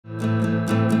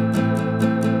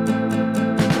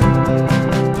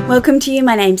Welcome to you,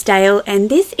 my name's Dale and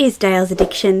this is Dale's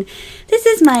Addiction. This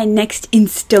is my next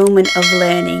installment of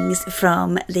learnings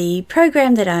from the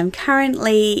program that I'm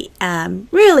currently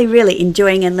really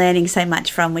enjoying and learning so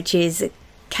much from, which is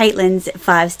Caitlin's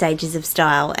 5 Stages of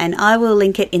Style, and I will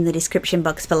link it in the description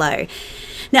box below.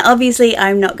 Now obviously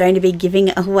I'm not going to be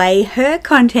giving away her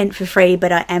content for free,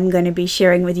 but I am going to be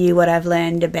sharing with you what I've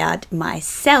learned about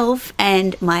myself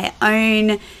and my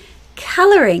own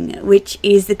colouring, which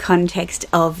is the context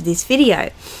of this video.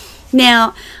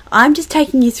 Now I'm just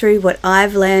taking you through what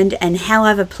I've learned and how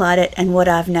I've applied it and what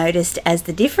I've noticed as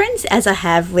the difference, as I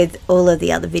have with all of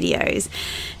the other videos.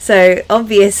 So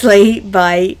obviously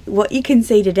by what you can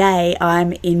see today,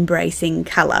 I'm embracing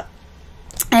colour.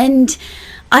 And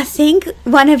I think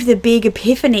one of the big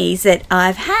epiphanies that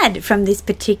I've had from this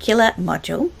particular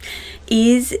module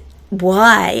is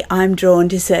why I'm drawn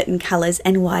to certain colours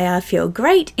and why I feel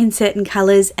great in certain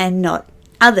colours and not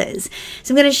others.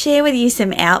 So I'm going to share with you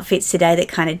some outfits today that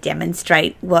kind of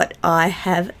demonstrate what I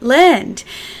have learned.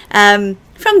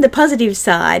 From the positive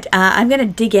side, I'm going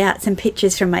to dig out some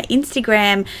pictures from my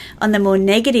Instagram on the more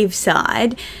negative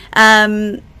side,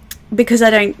 because I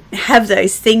don't have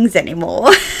those things anymore.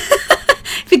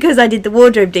 Because I did the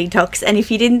Wardrobe Detox, and if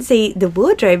you didn't see the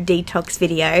Wardrobe Detox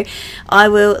video, I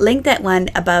will link that one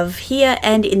above here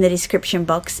and in the description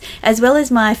box, as well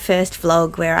as my first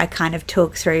vlog where I kind of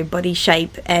talk through body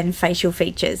shape and facial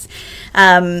features.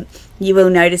 You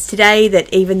will notice today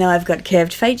that even though I've got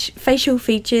curved facial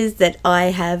features, that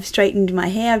I have straightened my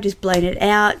hair. I've just blown it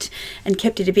out and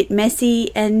kept it a bit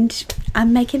messy, and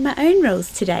I'm making my own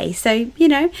rules today. So, you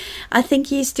know, I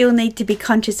think you still need to be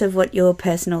conscious of what your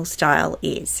personal style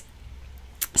is.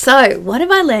 So, what have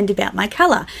I learned about my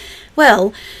colour?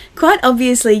 Well, quite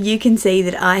obviously you can see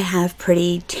that I have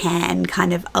pretty tan,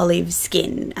 kind of olive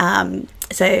skin.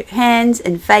 So hands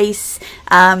and face,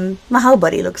 my whole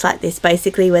body looks like this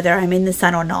basically, whether I'm in the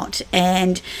sun or not.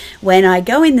 And when I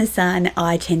go in the sun,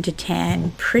 I tend to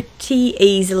tan pretty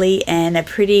easily, and a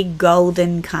pretty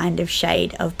golden kind of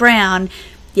shade of brown.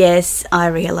 Yes, I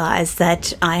realise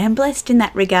that I am blessed in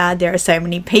that regard. There are so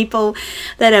many people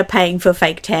that are paying for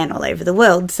fake tan all over the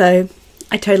world, so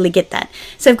I totally get that.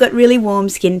 So I've got really warm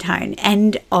skin tone,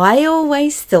 and I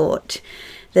always thought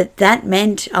that that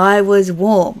meant I was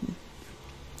warm.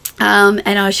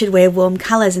 And I should wear warm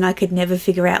colours, and I could never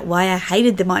figure out why I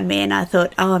hated them on me, and I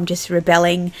thought, oh, I'm just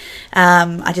rebelling.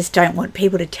 I just don't want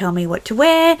people to tell me what to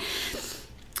wear.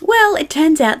 Well, it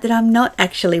turns out that I'm not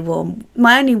actually warm.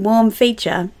 My only warm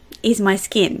feature is my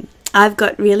skin. I've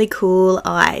got really cool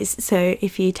eyes. So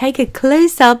if you take a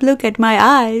close-up look at my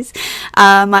eyes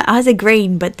are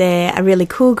green, but they're a really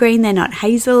cool green. They're not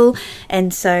hazel.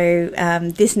 And so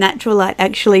this natural light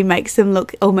actually makes them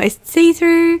look almost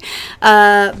see-through.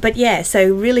 But yeah, so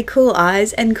really cool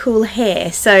eyes and cool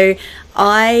hair. So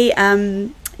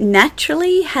I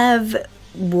naturally have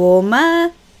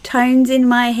warmer tones in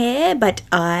my hair, but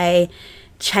I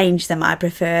change them. I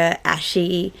prefer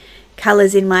ashy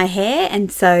colours in my hair,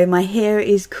 and so my hair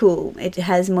is cool. It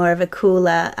has more of a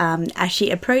cooler ashy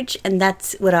approach, and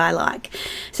that's what I like.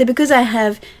 So because I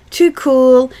have 2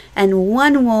 cool and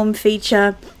 1 warm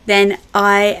feature, then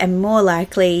I am more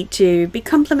likely to be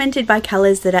complemented by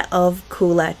colours that are of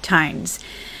cooler tones.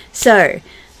 So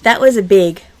that was a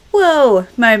big whoa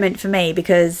moment for me,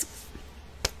 because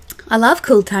I love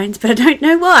cool tones, but I don't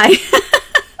know why.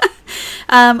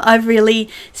 I've really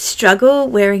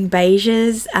struggled wearing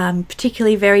beiges,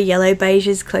 particularly very yellow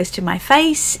beiges close to my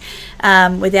face,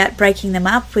 without breaking them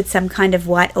up with some kind of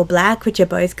white or black, which are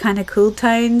both kind of cool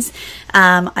tones.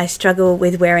 I struggle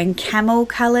with wearing camel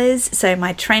colours, so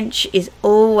my trench is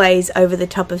always over the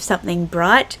top of something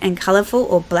bright and colourful,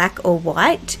 or black or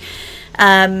white.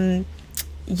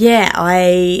 Yeah,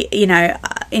 you know,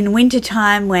 in winter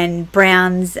time when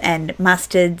browns and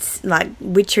mustards, like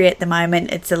witchery at the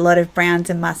moment, it's a lot of browns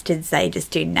and mustards. They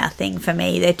just do nothing for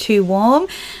me. They're too warm.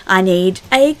 I need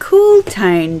a cool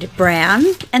toned brown,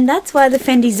 and that's why the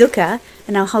Fendi Zucca,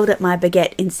 and I'll hold up my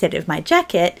baguette instead of my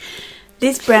jacket.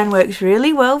 This brown works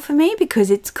really well for me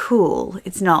because it's cool.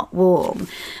 It's not warm.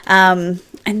 And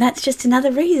that's just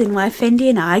another reason why Fendi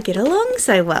and I get along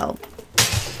so well.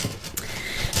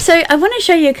 So I want to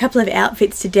show you a couple of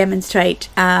outfits to demonstrate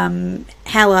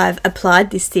how I've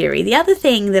applied this theory. The other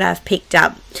thing that I've picked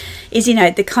up is, you know,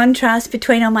 the contrast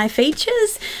between all my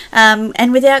features.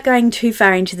 And without going too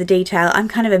far into the detail, I'm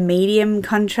kind of a medium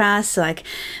contrast. Like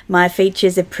my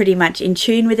features are pretty much in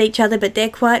tune with each other, but they're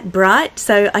quite bright.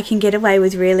 So I can get away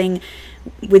with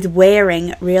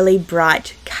wearing really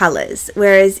bright colours.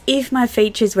 Whereas if my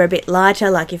features were a bit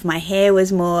lighter, like if my hair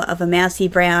was more of a mousy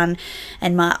brown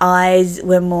and my eyes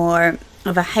were more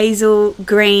of a hazel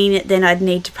green, then I'd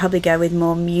need to probably go with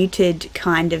more muted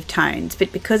kind of tones.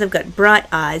 But because I've got bright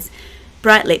eyes,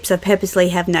 bright lips, I purposely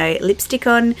have no lipstick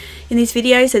on in this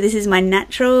video, so this is my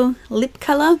natural lip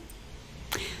colour.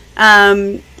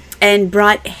 And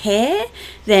bright hair,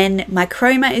 then my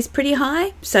chroma is pretty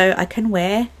high, so I can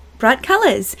wear bright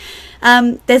colours.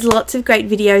 There's lots of great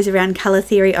videos around colour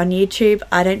theory on YouTube.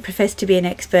 I don't profess to be an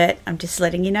expert, I'm just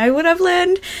letting you know what I've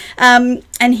learned. And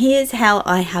here's how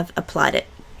I have applied it.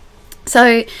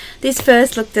 So this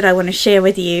first look that I want to share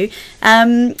with you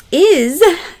is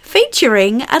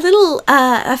featuring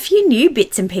a few new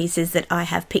bits and pieces that I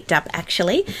have picked up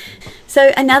actually.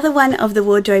 So another one of the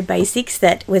wardrobe basics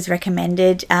that was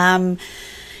recommended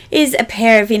is a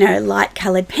pair of, light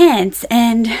coloured pants,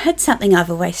 and it's something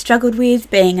I've always struggled with,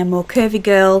 being a more curvy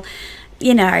girl.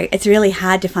 It's really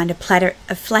hard to find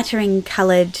a flattering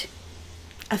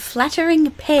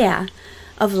pair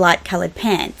of light coloured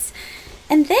pants.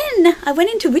 And then I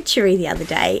went into Witchery the other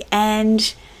day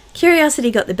and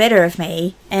curiosity got the better of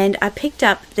me, and I picked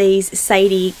up these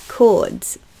Sadie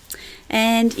cords.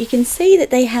 And you can see that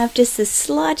they have just the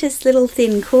slightest little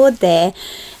thin cord there,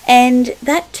 and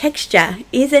that texture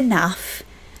is enough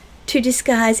to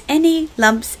disguise any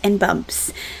lumps and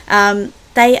bumps.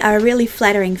 They are a really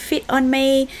flattering fit on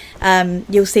me.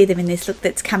 You'll see them in this look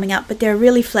that's coming up, but they're a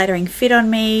really flattering fit on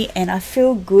me, and I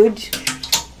feel good.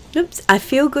 I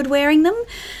feel good wearing them.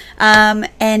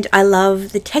 And I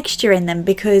love the texture in them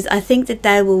because I think that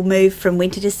they will move from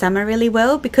winter to summer really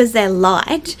well because they're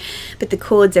light, but the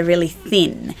cords are really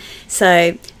thin.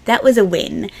 So that was a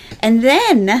win. And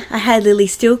then I had Lily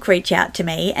Stilk reach out to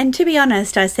me, and to be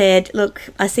honest, I said, look,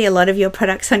 I see a lot of your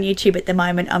products on YouTube at the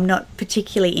moment. I'm not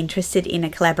particularly interested in a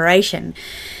collaboration.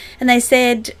 And they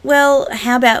said, well,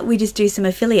 how about we just do some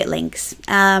affiliate links?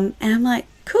 And I'm like,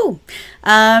 cool.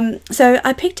 So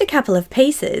I picked a couple of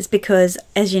pieces because,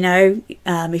 as you know,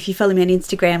 if you follow me on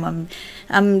Instagram,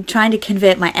 I'm trying to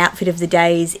convert my outfit of the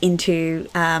days into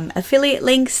affiliate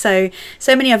links. So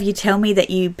many of you tell me that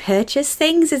you purchase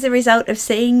things as a result of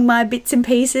seeing my bits and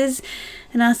pieces.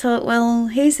 And I thought, well,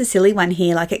 here's the silly one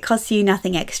here. Like, it costs you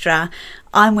nothing extra.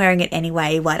 I'm wearing it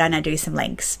anyway. Why don't I do some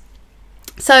links?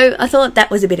 So I thought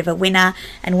that was a bit of a winner.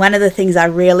 And one of the things I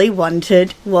really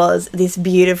wanted was this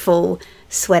beautiful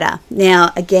sweater.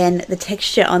 Now, again, the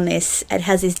texture on this, it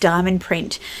has this diamond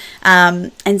print,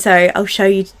 and so I'll show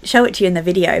it to you in the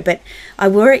video, but I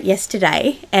wore it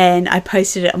yesterday and I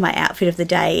posted it on my outfit of the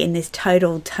day in this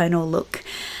total tonal look,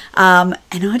 and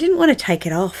I didn't want to take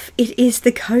it off. It is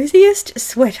the coziest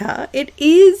sweater. It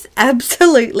is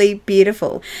absolutely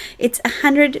beautiful. It's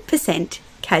 100%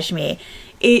 cashmere.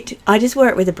 I just wear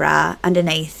it with a bra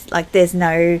underneath. Like, there's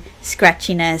no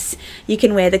scratchiness. You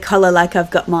can wear the collar like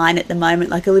I've got mine at the moment,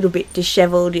 like a little bit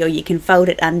disheveled, or you can fold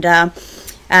it under.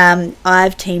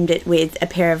 I've teamed it with a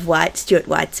pair of white Stuart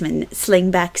Weitzman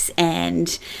slingbacks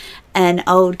and an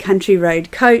old country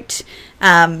road coat,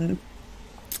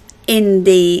 in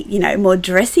the more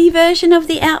dressy version of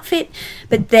the outfit.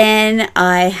 But then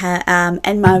I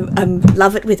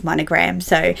love it with monogram,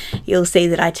 so you'll see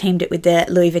that I teamed it with the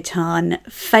Louis Vuitton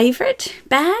Favourite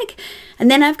bag,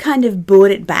 and then I've kind of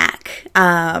bought it back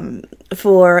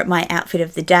for my outfit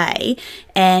of the day,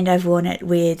 and I've worn it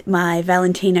with my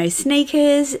Valentino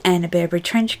sneakers and a Burberry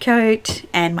trench coat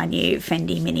and my new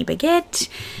Fendi mini baguette.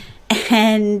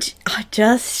 And I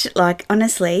just, like,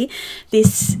 honestly,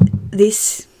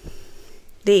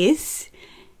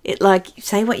 it, like,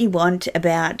 say what you want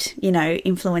about,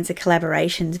 influencer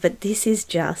collaborations, but this is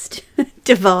just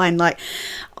divine. Like,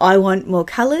 I want more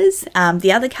colours.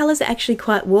 The other colours are actually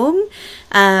quite warm,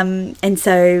 and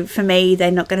so for me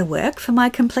they're not going to work for my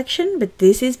complexion, but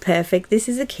this is perfect. This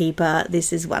is a keeper.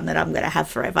 This is one that I'm going to have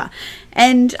forever,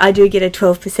 and I do get a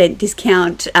 12%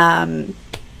 discount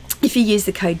if you use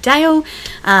the code Dale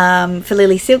for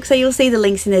Lily Silk. So you'll see the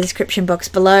links in the description box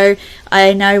below.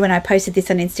 I know when I posted this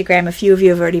on Instagram, a few of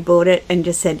you have already bought it and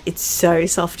just said it's so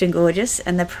soft and gorgeous,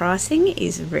 and the pricing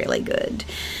is really good.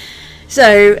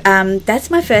 So that's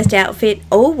my first outfit,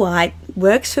 all white,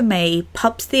 works for me,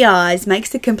 pops the eyes, makes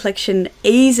the complexion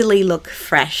easily look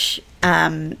fresh,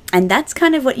 and that's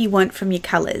kind of what you want from your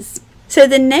colours. So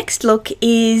the next look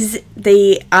is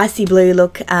the icy blue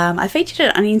look. I featured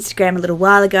it on Instagram a little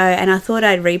while ago, and I thought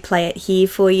I'd replay it here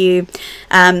for you.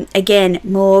 Again,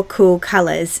 more cool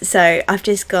colours. So I've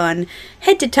just gone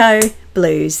head to toe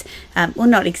blues. Well,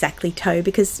 not exactly toe,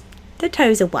 because the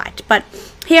toes are white. But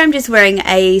here I'm just wearing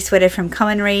a sweater from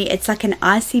Commonry. It's like an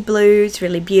icy blue. It's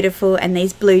really beautiful. And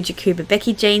these blue Jacuba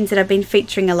Becky jeans that I've been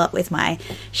featuring a lot with my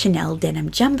Chanel denim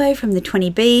jumbo from the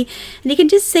 20B. And you can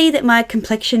just see that my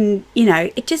complexion, you know,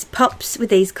 it just pops with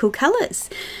these cool colours.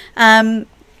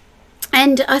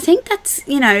 And I think that's,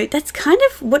 you know, that's kind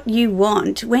of what you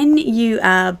want when you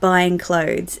are buying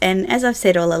clothes. And as I've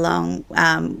said all along,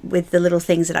 with the little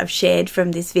things that I've shared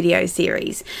from this video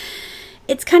series,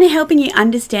 it's kind of helping you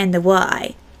understand the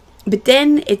why. But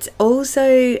then it's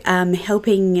also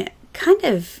helping kind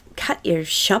of cut your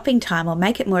shopping time or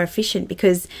make it more efficient,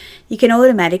 because you can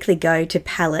automatically go to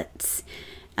palettes,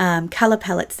 colour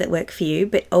palettes that work for you,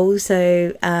 but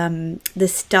also the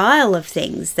style of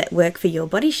things that work for your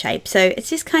body shape. So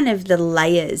it's just kind of the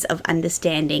layers of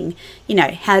understanding, you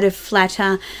know, how to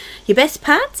flatter your best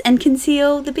parts and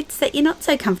conceal the bits that you're not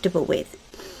so comfortable with.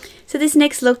 So this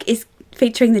next look is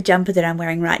featuring the jumper that I'm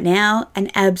wearing right now,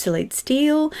 an absolute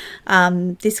steal.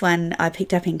 This one I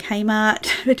picked up in Kmart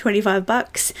for 25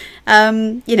 bucks.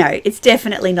 You know, it's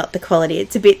definitely not the quality.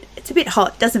 It's a bit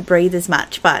hot, doesn't breathe as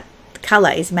much, but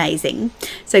colour is amazing,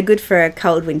 so good for a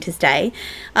cold winter's day.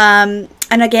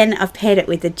 And again, I've paired it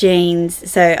with the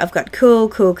jeans, so I've got cool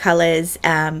colours,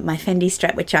 my Fendi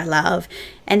strap, which I love,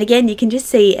 and again you can just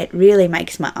see it really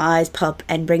makes my eyes pop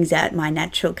and brings out my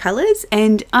natural colours.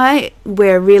 And I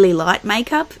wear really light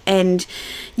makeup, and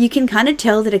you can kind of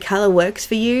tell that a colour works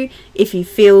for you if you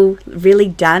feel really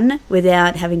done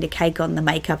without having to cake on the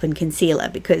makeup and concealer,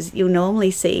 because you'll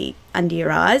normally see under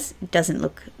your eyes it doesn't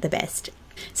look the best.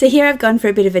 So here I've gone for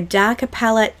a bit of a darker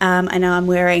palette, and I'm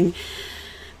wearing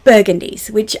burgundies,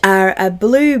 which are a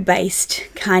blue based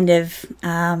kind of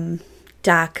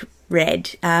dark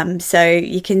red. So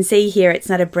you can see here it's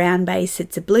not a brown base,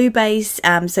 it's a blue base.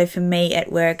 So for me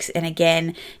it works, and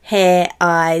again, hair,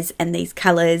 eyes and these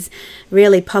colours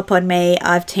really pop on me.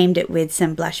 I've teamed it with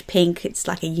some blush pink. It's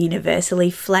like a universally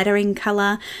flattering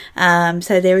colour.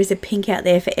 So there is a pink out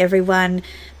there for everyone.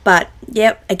 But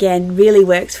yep, again, really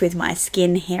works with my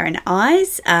skin, hair and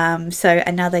eyes. So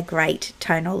another great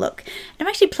tonal look. I'm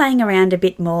actually playing around a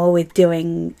bit more with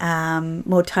doing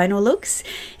more tonal looks.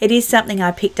 It is something I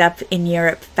picked up in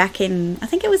Europe back in, I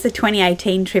think it was the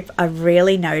 2018 trip. I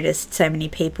really noticed so many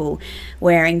people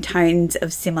wearing tones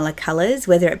of similar colours,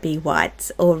 whether it be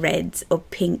whites or reds or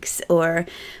pinks or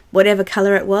whatever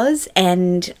colour it was.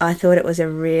 And I thought it was a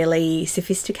really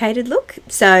sophisticated look.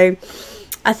 So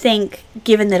I think,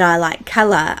 given that I like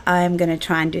colour, I'm going to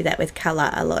try and do that with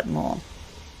colour a lot more.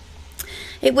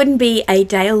 It wouldn't be a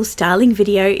Dale styling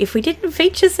video if we didn't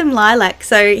feature some lilac.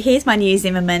 So here's my new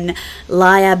Zimmermann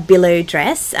Lyre Billow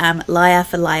dress. Lyre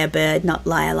for Lyre Bird, not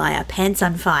Lyre Lyre, pants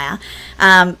on fire.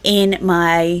 In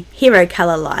my hero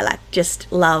colour lilac.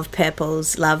 Just love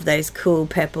purples, love those cool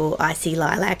purple icy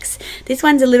lilacs. This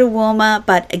one's a little warmer,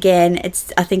 but again,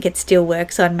 I think it still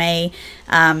works on me.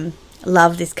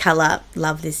 Love this colour,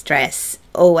 love this dress.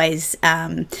 Always,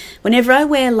 whenever I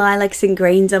wear lilacs and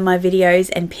greens on my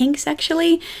videos, and pinks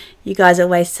actually, you guys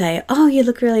always say, oh, you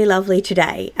look really lovely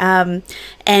today.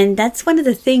 And that's one of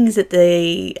the things that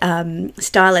the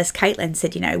stylist Caitlin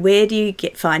said, you know, where do you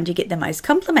find you get the most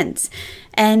compliments?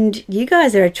 And you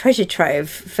guys are a treasure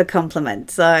trove for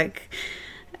compliments. Like,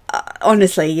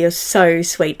 honestly, you're so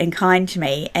sweet and kind to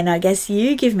me, and I guess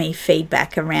you give me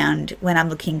feedback around when I'm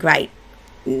looking great.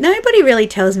 Nobody really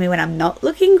tells me when I'm not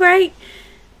looking great,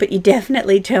 but you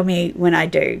definitely tell me when I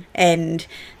do, and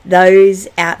those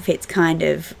outfits kind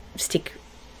of stick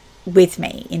with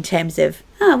me in terms of,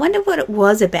 oh, I wonder what it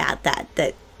was about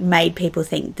that made people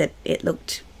think that it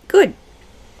looked good.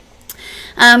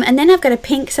 And then I've got a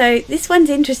pink. So this one's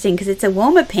interesting because it's a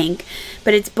warmer pink,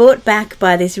 but it's brought back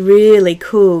by this really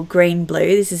cool green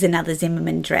blue. This is another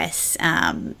Zimmermann dress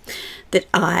that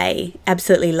I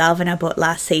absolutely love, and I bought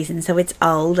last season, so it's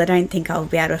old. I don't think I'll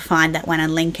be able to find that one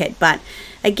and link it, but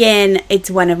again,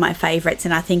 it's one of my favourites,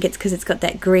 and I think it's because it's got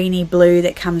that greeny blue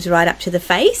that comes right up to the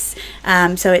face,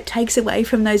 so it takes away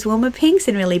from those warmer pinks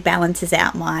and really balances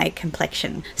out my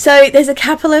complexion. So there's a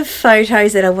couple of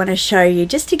photos that I want to show you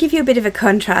just to give you a bit of a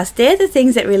contrast. They're the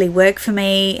things that really work for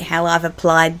me, how I've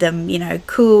applied them, you know,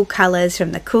 cool colours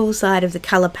from the cool side of the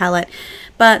colour palette.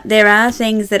 But there are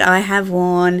things that I have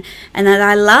worn and that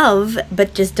I love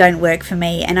but just don't work for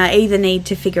me, and I either need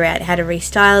to figure out how to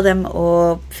restyle them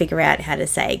or figure out how to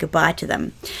say goodbye to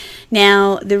them.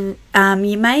 Now,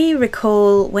 you may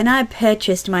recall when I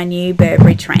purchased my new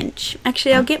Burberry Trench.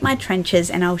 Actually, I'll get my trenches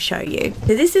and I'll show you.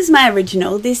 So this is my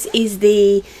original. This is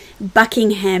the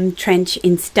Buckingham Trench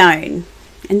in stone,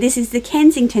 and this is the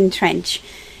Kensington Trench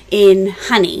in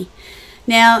honey.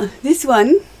 Now, this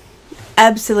one,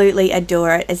 absolutely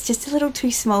adore it. It's just a little too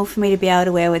small for me to be able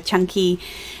to wear with chunky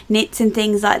knits and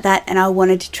things like that, and I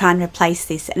wanted to try and replace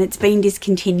this, and it's been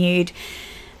discontinued.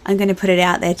 I'm going to put it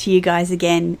out there to you guys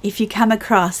again. If you come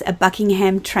across a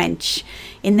Buckingham trench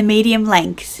in the medium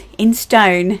length, in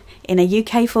stone, in a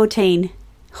UK 14,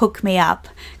 hook me up,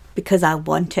 because I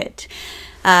want it.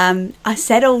 I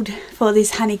settled for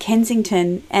this Honey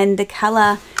Kensington, and the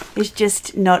colour is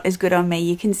just not as good on me.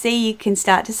 You can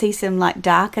start to see some like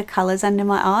darker colours under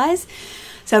my eyes.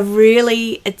 So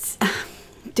really,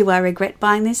 do I regret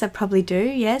buying this? I probably do,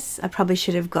 yes. I probably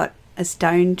should have got a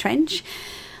stone trench.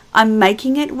 I'm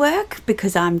making it work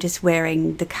because I'm just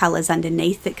wearing the colours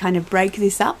underneath that kind of break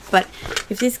this up. But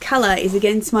if this colour is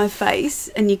against my face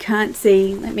and you can't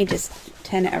see, let me just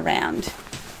turn it around.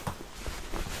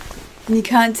 And you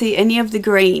can't see any of the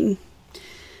green.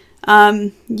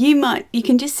 You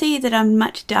can just see that I'm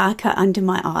much darker under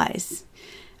my eyes.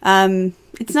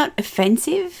 It's not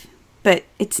offensive, but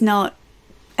it's not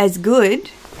as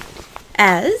good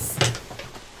as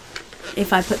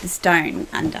if I put the stone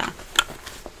under.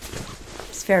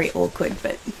 It's very awkward,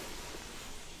 but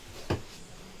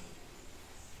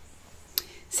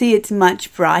see, it's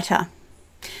much brighter.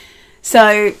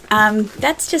 So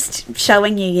that's just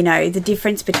showing you, you know, the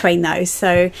difference between those.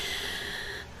 So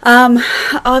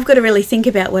I've got to really think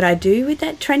about what I do with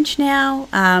that trench now.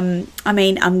 I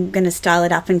mean, I'm going to style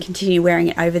it up and continue wearing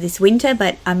it over this winter,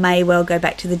 but I may well go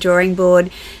back to the drawing board,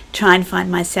 try and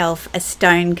find myself a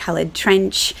stone coloured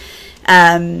trench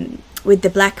with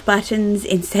the black buttons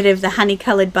instead of the honey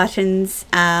coloured buttons,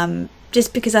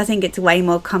 just because I think it's way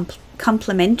more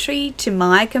complementary to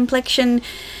my complexion.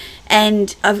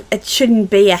 And it shouldn't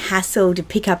be a hassle to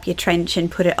pick up your trench and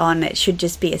put it on. It should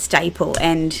just be a staple.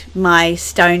 And my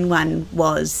stone one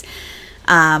was,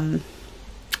 yeah,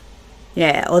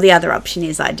 or the other option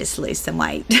is I just lose some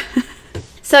weight.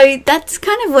 So that's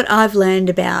kind of what I've learned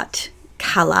about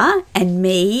colour and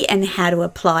me and how to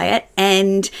apply it.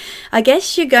 And I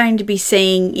guess you're going to be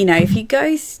seeing, you know, if you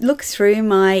go look through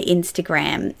my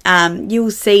Instagram,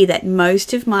 you'll see that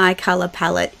most of my colour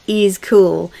palette is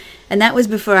cool. And that was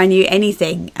before I knew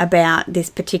anything about this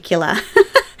particular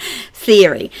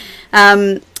theory.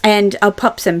 And I'll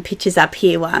pop some pictures up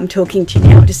here while I'm talking to you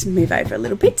now. I'll just move over a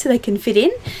little bit so they can fit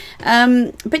in.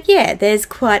 But yeah, there's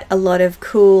quite a lot of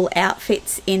cool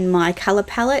outfits in my colour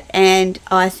palette, and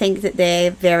I think that they're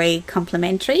very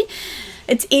complementary.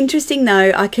 It's interesting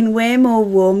though, I can wear more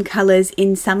warm colours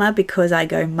in summer because I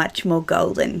go much more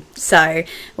golden. So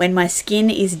when my skin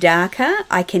is darker,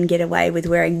 I can get away with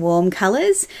wearing warm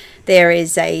colours. There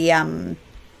is a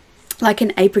like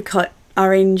an apricot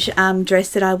orange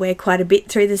dress that I wear quite a bit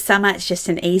through the summer. It's just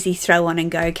an easy throw on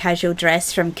and go casual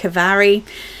dress from Cavari.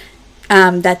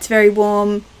 That's very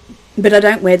warm, but I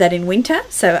don't wear that in winter,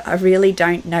 so I really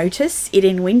don't notice it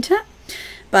in winter.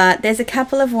 But there's a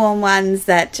couple of warm ones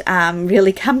that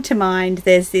really come to mind.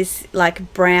 There's this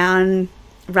like brown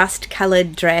rust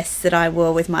coloured dress that I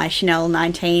wore with my Chanel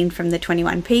 19 from the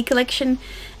 21P collection.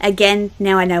 Again,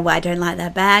 now I know why I don't like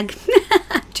that bag.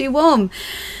 Too warm.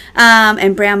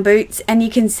 And brown boots, and you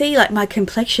can see like my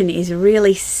complexion is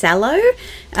really sallow.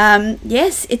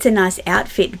 Yes, it's a nice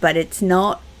outfit, but it's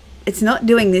not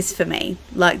doing this for me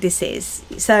like this is.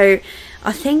 So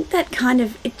I think that kind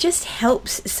of, it just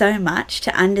helps so much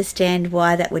to understand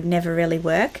why that would never really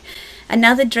work.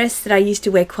 Another dress that I used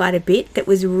to wear quite a bit that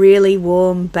was really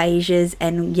warm beiges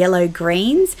and yellow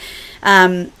greens,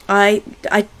 I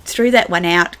threw that one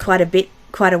out quite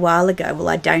a while ago. Well,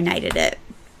 I donated it.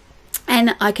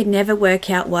 And I could never work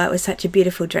out why it was such a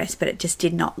beautiful dress, but it just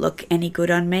did not look any good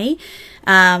on me.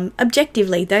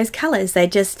 Objectively, those colours, they're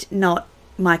just not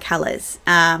my colours.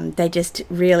 They just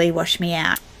really wash me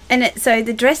out. And so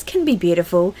the dress can be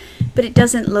beautiful, but it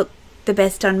doesn't look the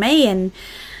best on me. And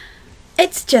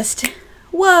it's just,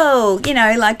 whoa, you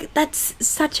know, like that's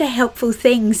such a helpful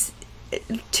thing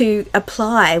to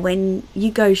apply when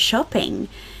you go shopping.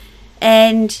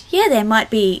 And yeah, there might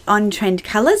be on-trend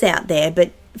colours out there,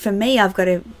 but for me, I've got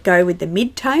to go with the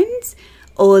mid-tones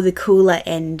or the cooler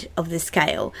end of the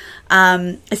scale.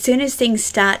 As soon as things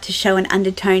start to show an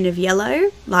undertone of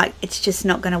yellow, like it's just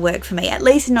not going to work for me, at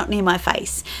least not near my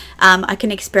face. I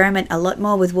can experiment a lot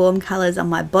more with warm colours on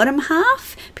my bottom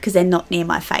half because they're not near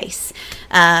my face.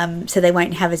 So they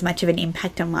won't have as much of an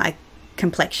impact on my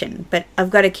complexion. But I've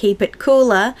got to keep it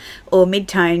cooler or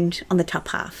mid-toned on the top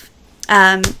half.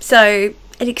 So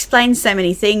it explains so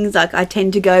many things. Like I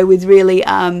tend to go with really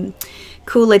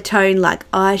cooler tone like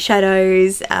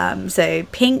eyeshadows, so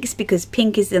pinks, because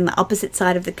pink is on the opposite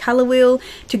side of the colour wheel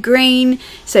to green,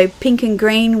 so pink and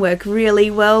green work really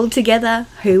well together.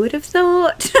 Who would have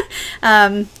thought?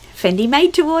 Fendi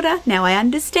made to order. Now I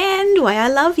understand why I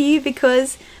love you,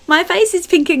 because my face is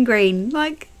pink and green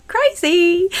like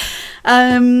crazy.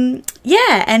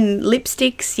 Yeah, and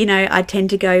lipsticks, you know, I tend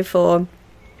to go for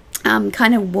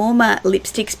kind of warmer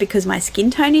lipsticks because my skin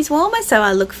tone is warmer, so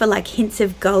I look for like hints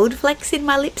of gold flecks in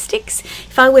my lipsticks.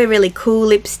 If I wear really cool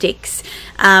lipsticks,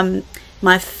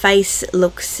 my face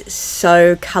looks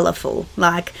so colourful,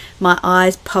 like my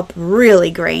eyes pop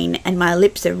really green and my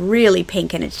lips are really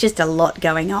pink, and it's just a lot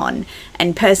going on,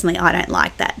 and personally I don't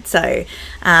like that. So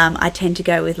I tend to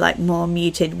go with like more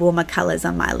muted, warmer colours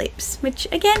on my lips, which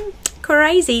again,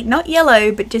 crazy, not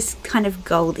yellow but just kind of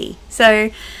goldy.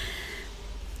 So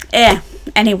yeah,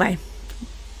 anyway,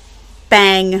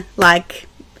 bang, like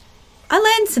I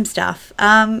learned some stuff,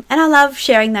 and I love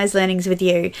sharing those learnings with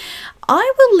you.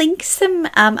 I will link some,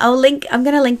 I'm going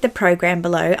to link the program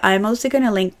below. I'm also going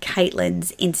to link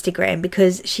Caitlin's Instagram,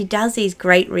 because she does these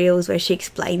great reels where she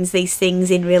explains these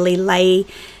things in really lay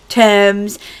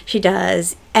terms. She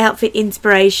does outfit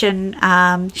inspiration.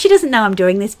 She doesn't know I'm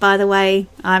doing this, by the way.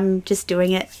 I'm just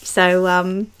doing it.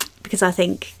 So, because I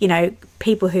think, you know,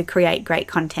 people who create great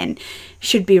content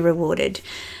should be rewarded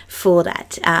for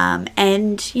that.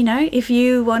 And, you know, if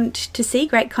you want to see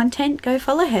great content, go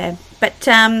follow her. But,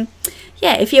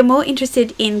 yeah, if you're more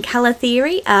interested in colour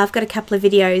theory, I've got a couple of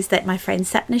videos that my friend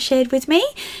Sapna shared with me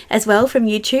as well from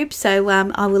YouTube. So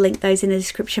I will link those in the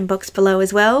description box below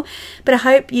as well. But I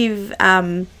hope you've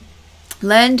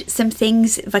learned some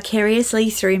things vicariously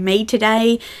through me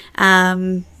today.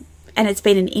 And it's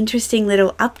been an interesting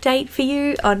little update for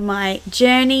you on my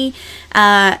journey.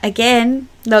 Again,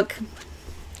 look,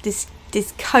 this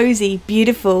cozy,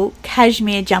 beautiful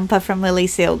cashmere jumper from Lily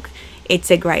Silk. It's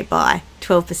a great buy.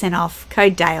 12% off.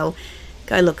 Code Dale.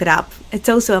 Go look it up. It's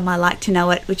also on my Like to Know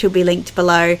It, which will be linked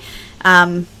below.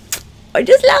 I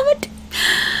just love it.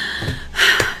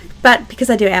 But because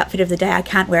I do outfit of the day, I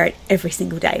can't wear it every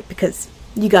single day because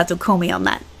you guys will call me on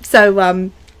that.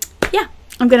 So, yeah,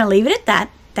 I'm going to leave it at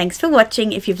that. Thanks for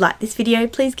watching. If you've liked this video,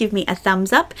 please give me a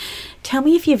thumbs up. Tell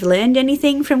me if you've learned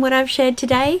anything from what I've shared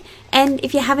today. And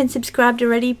if you haven't subscribed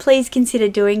already, please consider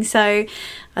doing so.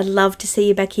 I'd love to see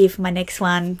you back here for my next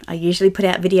one. I usually put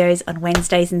out videos on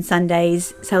Wednesdays and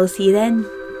Sundays, so I'll see you then.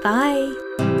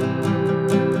 Bye.